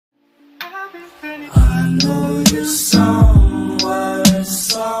I know you're somewhere.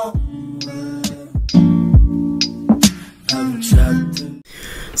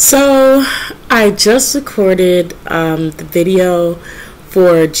 So I just recorded the video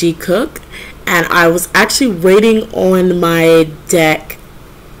for Jikook, and I was actually waiting on my deck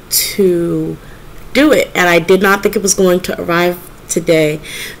to do it, and I did not think it was going to arrive today.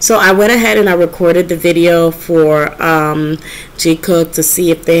 So I went ahead and I recorded the video for Jikook to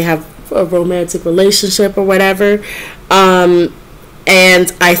see if they have a romantic relationship or whatever, and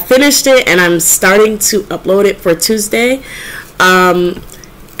I finished it, and I'm starting to upload it for Tuesday.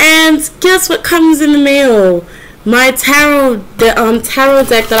 And guess what comes in the mail? My tarot deck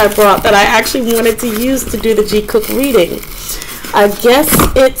that I brought, that I actually wanted to use to do the Jikook reading. I guess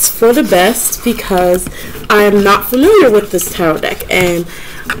it's for the best because I am not familiar with this tarot deck, and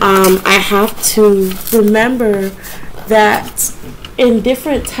I have to remember that in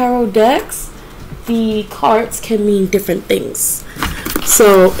different tarot decks, the cards can mean different things.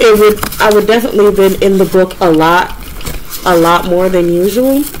 So I would definitely have been in the book a lot more than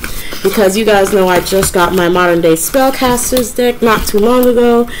usual, because you guys know I just got my modern day spellcasters deck not too long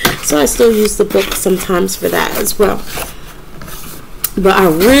ago, so I still use the book sometimes for that as well. But I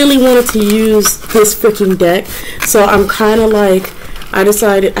really wanted to use this freaking deck, so I'm kind of like, I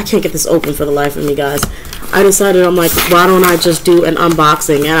decided, I can't get this open for the life of me, guys. I decided, I'm like, why don't I just do an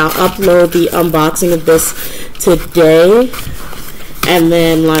unboxing, and I'll upload the unboxing of this today, and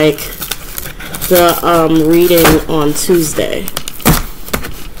then like the reading on Tuesday.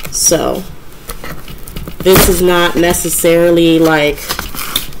 So this is not necessarily like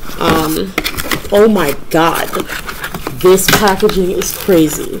oh my god, this packaging is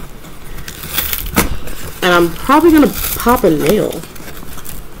crazy, and I'm probably gonna pop a nail,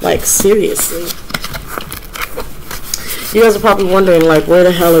 like seriously. You guys are probably wondering, like, where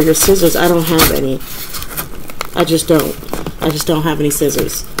the hell are your scissors? I don't have any. I just don't have any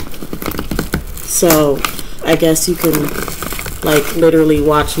scissors. So I guess you can like literally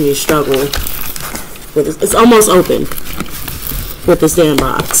watch me struggle with this. It's almost open with this damn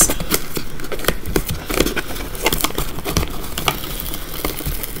box.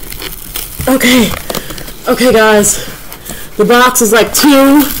 Okay guys, the box is like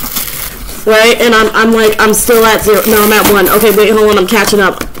 2, right? And I'm still at 0. No, I'm at 1. Okay, wait, hold on, I'm catching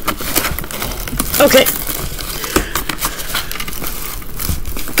up. Okay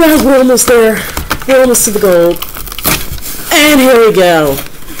guys, we're almost there. We're almost to the gold. And here we go.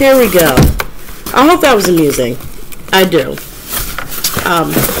 Here we go. I hope that was amusing. I do.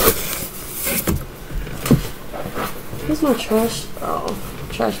 Where's my trash? Oh,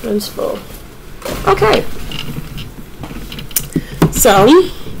 trash bin's full. Okay. So,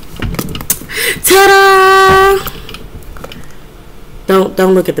 ta-da!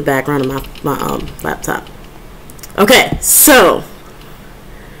 Don't look at the background of my laptop. Okay, so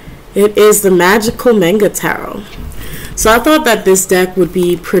it is the Magical Manga Tarot. So I thought that this deck would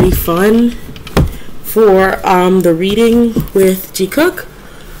be pretty fun for the reading with Jikook.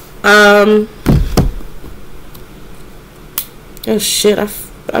 Oh shit,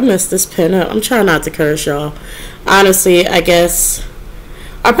 I messed this pen up. I'm trying not to curse, y'all. Honestly, I guess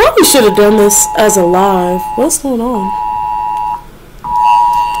I probably should have done this as a live. What's going on?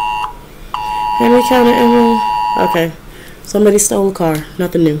 Henry County Emerald. Okay, somebody stole a car.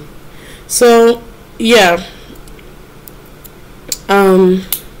 Nothing new. So yeah.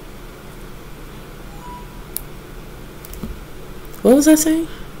 What was I saying?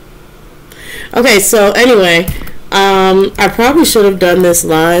 Okay, so anyway, I probably should have done this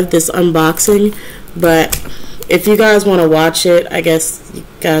live, this unboxing, but if you guys want to watch it, I guess you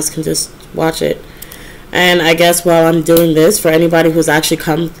guys can just watch it. And I guess while I'm doing this, for anybody who's actually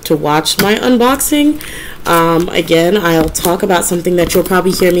come to watch my unboxing, again, I'll talk about something that you'll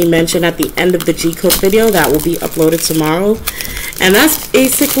probably hear me mention at the end of the Jikook video that will be uploaded tomorrow. And that's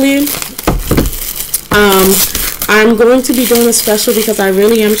basically, I'm going to be doing a special because I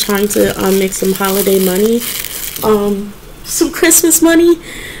really am trying to make some holiday money, some Christmas money,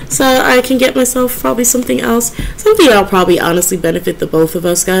 so I can get myself probably something else, something that'll probably honestly benefit the both of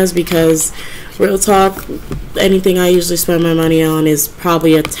us, guys, because real talk, anything I usually spend my money on is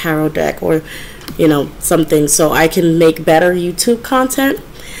probably a tarot deck or, you know, something, so I can make better YouTube content,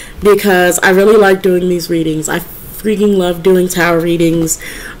 because I really like doing these readings. I freaking love doing tarot readings.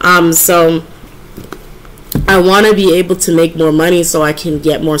 So I want to be able to make more money so I can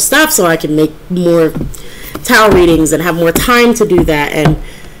get more stuff, so I can make more tarot readings and have more time to do that. And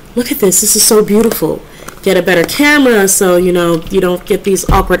look at this. This is so beautiful. Get a better camera so, you know, you don't get these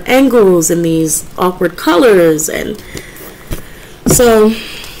awkward angles and these awkward colors. And so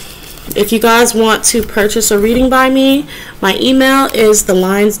if you guys want to purchase a reading by me, my email is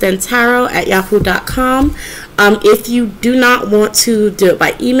thelionsdentarot@yahoo.com. If you do not want to do it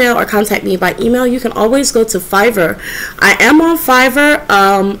by email or contact me by email, you can always go to Fiverr. I am on Fiverr.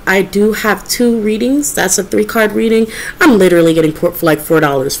 I do have 2 readings. That's a 3-card reading. I'm literally getting for like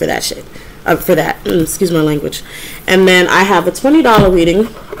 $4 for that shit. For that, excuse my language. And then I have a $20 reading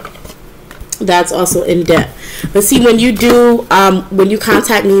that's also in depth. But see, when you do, when you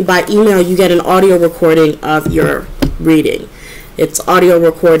contact me by email, you get an audio recording of your reading. It's audio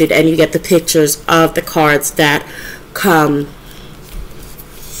recorded, and you get the pictures of the cards that come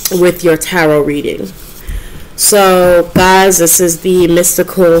with your tarot reading. So, guys, this is the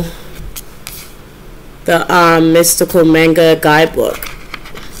mystical manga guidebook.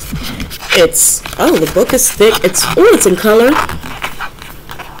 It's, oh, the book is thick. It's in color.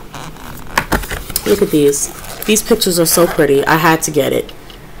 Look at these. These pictures are so pretty. I had to get it.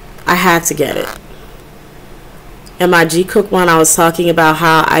 I had to get it. In my Jikook one, I was talking about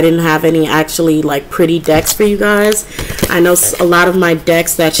how I didn't have any actually like pretty decks for you guys. I know a lot of my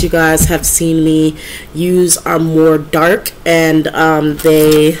decks that you guys have seen me use are more dark, and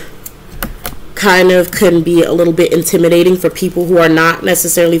they kind of can be a little bit intimidating for people who are not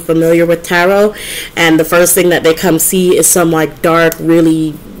necessarily familiar with tarot, and the first thing that they come see is some like dark,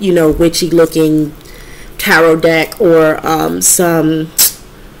 really, you know, witchy looking tarot deck, or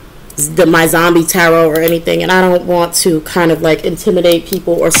my zombie tarot or anything, and I don't want to kind of like intimidate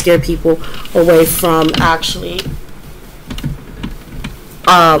people or scare people away from actually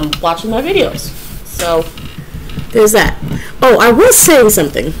watching my videos. So there's that. Oh, I was saying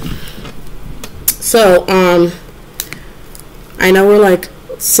something. So, I know we're like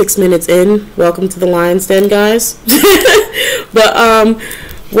 6 minutes in. Welcome to the Lion's Den, guys. But,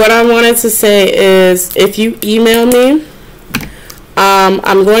 what I wanted to say is, if you email me,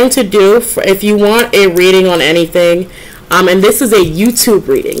 I'm going to do, if you want a reading on anything, and this is a YouTube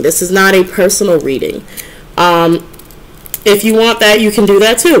reading. This is not a personal reading. If you want that, you can do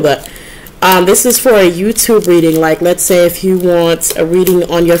that too, but this is for a YouTube reading. Like, let's say if you want a reading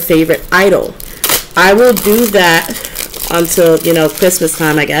on your favorite idol, I will do that until, you know, Christmas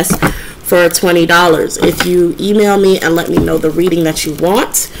time, I guess, for $20. If you email me and let me know the reading that you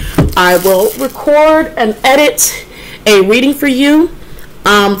want, I will record and edit a reading for you,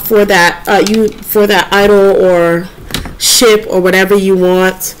 for that idol or ship or whatever you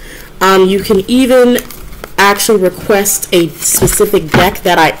want. You can even actually request a specific deck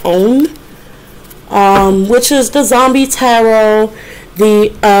that I own, which is the Zombie Tarot,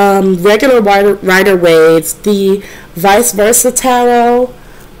 the regular Rider-Waite's, the Vice Versa Tarot,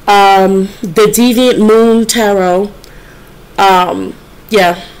 the Deviant Moon Tarot.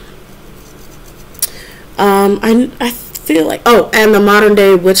 Yeah. I feel like, oh, and the Modern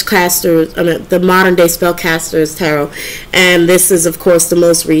Day Witchcasters, the Modern Day Spellcasters Tarot. And this is, of course, the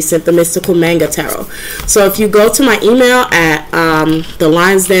most recent, the Mystical Manga Tarot. So if you go to my email at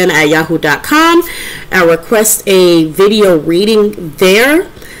thelionsden@yahoo.com and request a video reading there,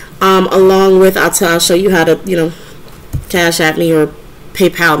 along with, I'll show you how to, you know, cash at me or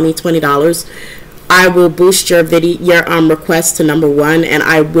PayPal me $20. I will boost your request to #1, and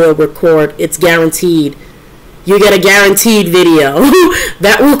I will record. It's guaranteed. You get a guaranteed video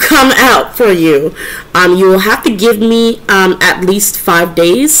that will come out for you. You will have to give me at least 5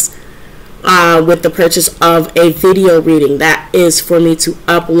 days with the purchase of a video reading. That is for me to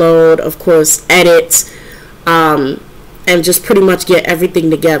upload, of course, edit, and just pretty much get everything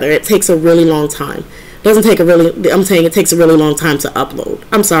together. It takes a really long time. It doesn't take a really, I'm saying it takes a really long time to upload.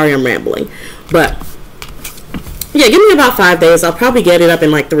 I'm sorry, I'm rambling. But yeah, give me about 5 days. I'll probably get it up in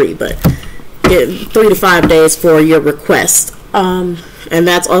like 3, but 3 to 5 days for your request. And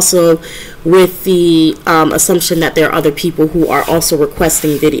that's also with the assumption that there are other people who are also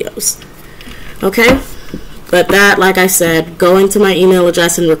requesting videos. Okay? But that, like I said, going to my email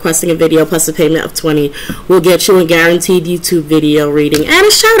address and requesting a video plus a payment of $20 will get you a guaranteed YouTube video reading and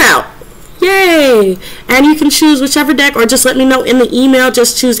a shout out. Yay! And you can choose whichever deck, or just let me know in the email.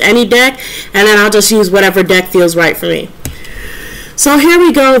 Just choose any deck, and then I'll just use whatever deck feels right for me. So here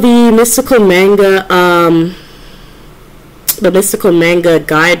we go, the Mystical Manga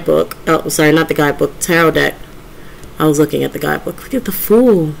guidebook. Oh, sorry, not the guidebook, tarot deck. I was looking at the guidebook. Look at the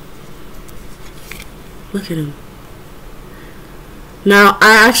Fool. Look at him. Now,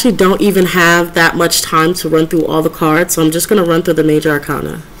 I actually don't even have that much time to run through all the cards, so I'm just going to run through the major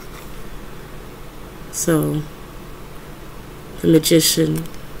arcana. So, the Magician.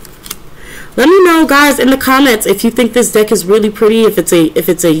 Let me know, guys, in the comments if you think this deck is really pretty, if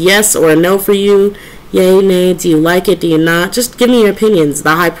it's a yes or a no for you. Yay, nay, do you like it, do you not? Just give me your opinions.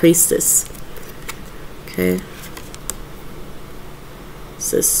 The High Priestess. Okay.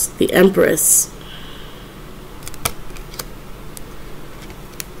 This is the Empress.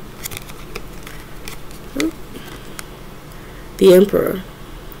 The Emperor.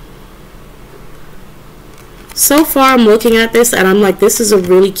 So far I'm looking at this and I'm like, this is a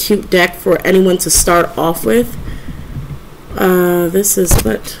really cute deck for anyone to start off with. This is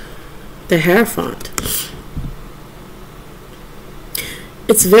what? The Hierophant.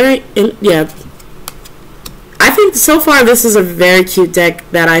 It's very, yeah. I think so far this is a very cute deck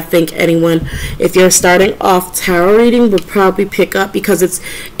that I think anyone, if you're starting off tarot reading, would probably pick up, because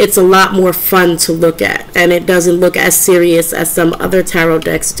it's a lot more fun to look at and it doesn't look as serious as some other tarot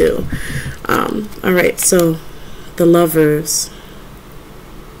decks do. Alright, so the Lovers.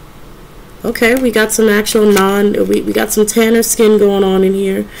 Okay, we got some actual we got some tanner skin going on in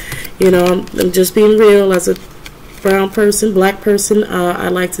here. You know, I'm just being real. As a brown person, black person, I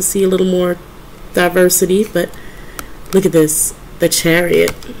like to see a little more diversity, but look at this, the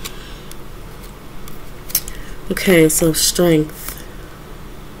Chariot. Okay, so Strength.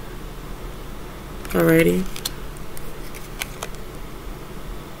 Alrighty.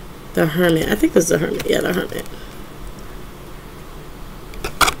 The Hermit. I think this is the Hermit. Yeah, the Hermit.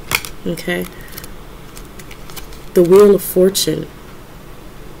 Okay. The Wheel of Fortune.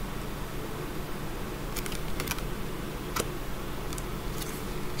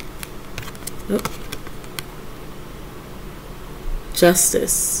 Oh.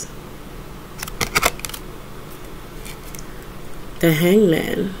 Justice. The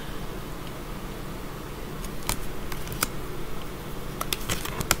Hangman.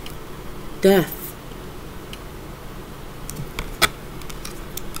 Death.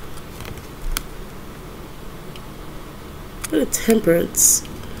 What a Temperance.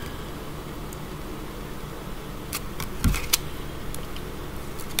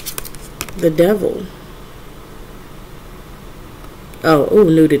 The Devil. Oh,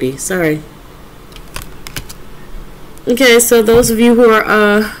 nudity. Sorry. Okay, so those of you who are,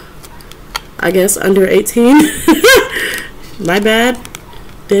 I guess, under 18. My bad.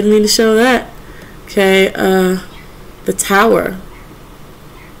 Didn't mean to show that. Okay, the Tower.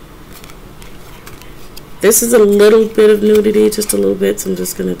 This is a little bit of nudity, just a little bit, so I'm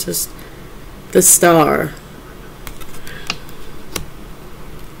just gonna the Star.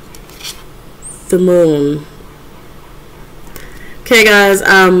 The Moon. Okay, guys,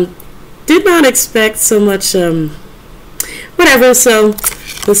 did not expect so much, whatever, so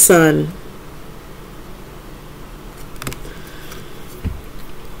the Sun.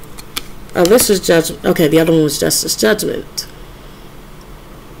 Oh, this is Judgment. Okay, the other one was Justice, Judgment.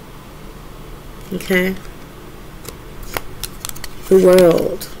 Okay. The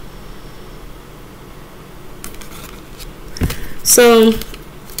World. So,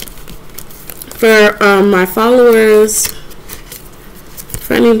 for my followers,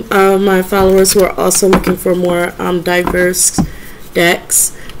 for any of my followers who are also looking for more diverse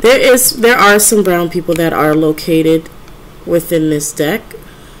decks, there are some brown people that are located within this deck.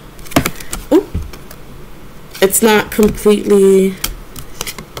 Ooh. It's not completely,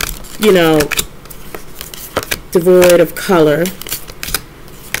 you know, devoid of color.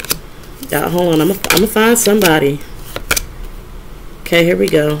 Yeah, hold on, I'm gonna find somebody. Okay, here we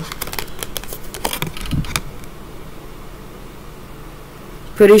go.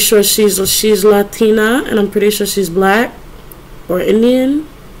 Pretty sure she's Latina, and I'm pretty sure she's black or Indian.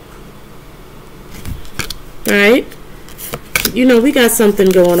 All right, you know, we got something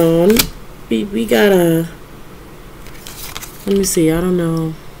going on. We got a. Let me see. I don't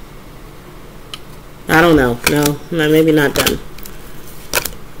know. No, maybe not done.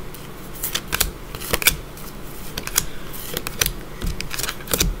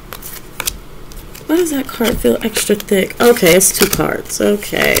 Why does that card feel extra thick? Okay, it's 2 cards.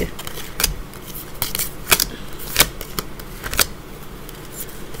 Okay.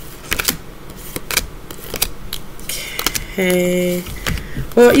 Okay.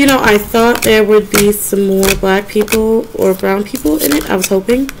 Well, you know, I thought there would be some more black people or brown people in it. I was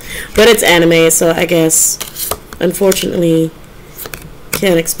hoping. But it's anime, so I guess, unfortunately,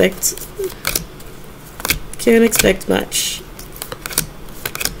 can't expect much.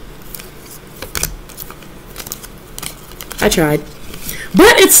 I tried.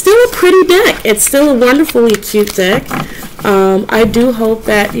 But it's still a pretty deck. It's still a wonderfully cute deck. I do hope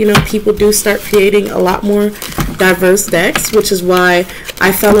that, you know, people do start creating a lot more diverse decks, which is why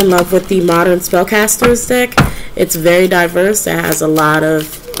I fell in love with the Modern Spellcasters deck. It's very diverse. It has a lot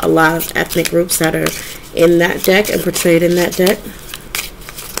of ethnic groups that are in that deck and portrayed in that deck.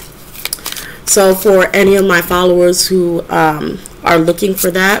 So for any of my followers who are looking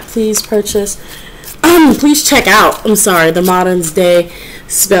for that, please purchase. Please check out. I'm sorry, the Modern's Day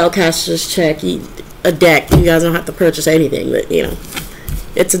Spellcasters a deck. You guys don't have to purchase anything, but you know,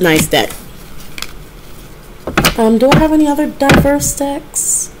 it's a nice deck. Do I have any other diverse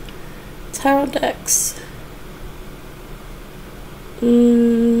decks? Tarot decks.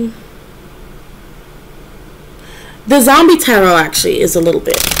 The Zombie Tarot actually is a little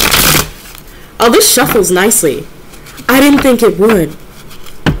bit. Oh, this shuffles nicely. I didn't think it would.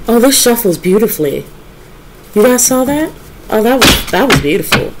 Oh, this shuffles beautifully. You guys saw that? Oh, that was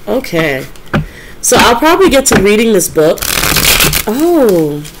beautiful. Okay. So I'll probably get to reading this book.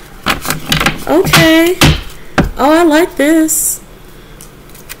 Oh. Okay. Oh, I like this.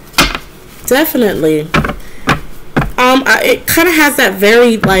 Definitely. It kind of has that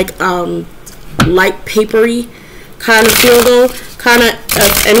very like light papery kind of feel though. Kind of,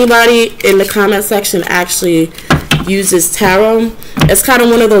 if anybody in the comment section actually uses tarot, it's kind of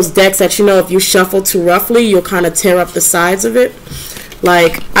one of those decks that, you know, if you shuffle too roughly, you'll kind of tear up the sides of it.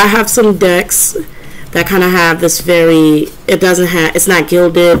 Like, I have some decks that kind of have this very, it's not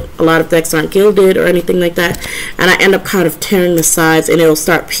gilded. A lot of decks aren't gilded or anything like that. And I end up kind of tearing the sides, and it'll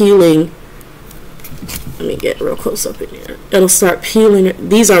start peeling. Let me get real close up in here. It'll start peeling.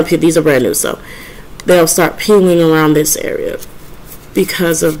 These are brand new, so they'll start peeling around this area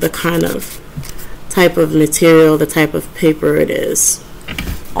because of the kind of type of material, the type of paper it is.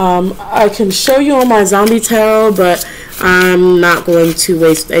 I can show you on my Zombie Tarot, but I'm not going to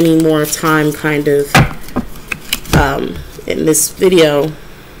waste any more time kind of in this video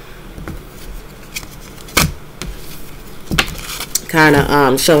kind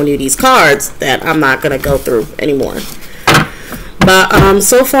of showing you these cards that I'm not going to go through anymore. But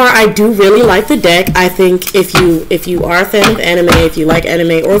so far I do really like the deck. I think if you are a fan of anime, if you like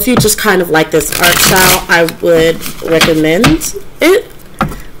anime, or if you just kind of like this art style, I would recommend it,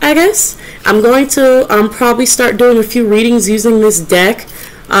 I guess. I'm going to probably start doing a few readings using this deck,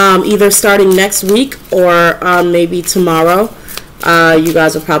 either starting next week or maybe tomorrow. You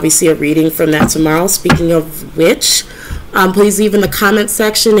guys will probably see a reading from that tomorrow. Speaking of which, please leave in the comment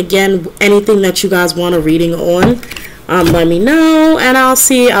section, again, anything that you guys want a reading on. Let me know, and I'll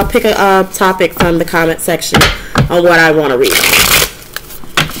pick a topic from the comment section on what I want to read.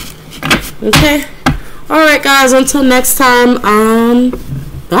 Okay? Alright guys, until next time,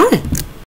 bye.